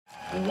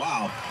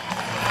Wow.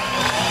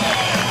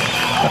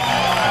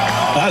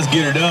 That's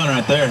get her done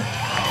right there.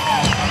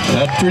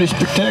 That's pretty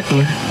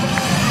spectacular.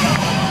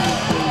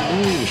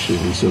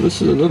 So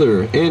this is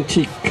another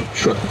antique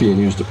truck being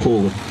used to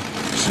pull the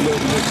snow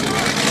mixer.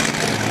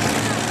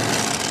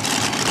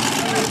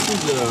 This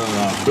is a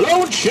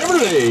blown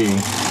Chevrolet.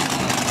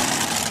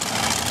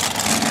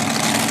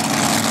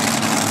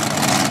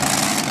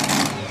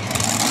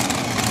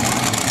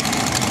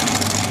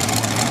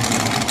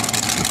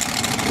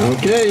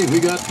 Okay, we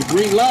got the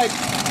green light.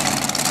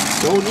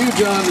 On you,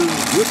 John, and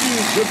Ricky,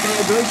 good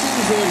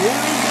vibrations, and here we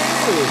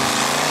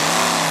go.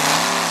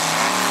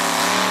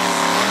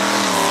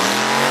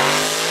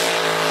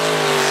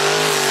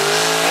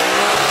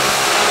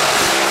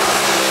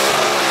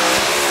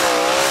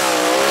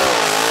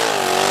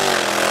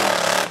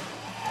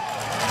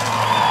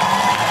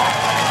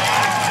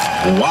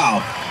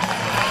 Wow.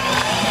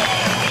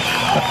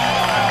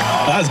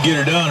 That's get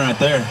her done right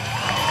there.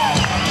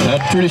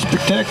 That's pretty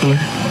spectacular.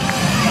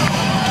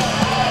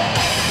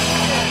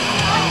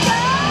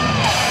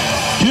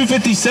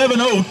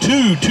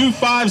 257.02,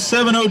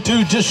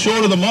 257.02, just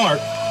short of the mark.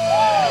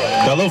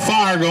 Got a little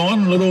fire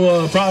going, a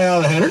little probably out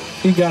of the header.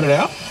 He got it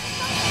out.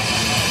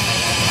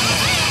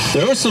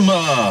 There was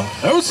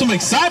some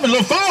excitement,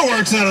 little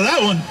fireworks out of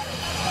that one.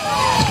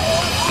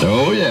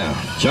 Oh yeah,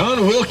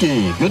 John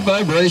Wilkie, good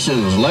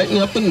vibrations, lighting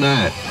up the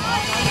night.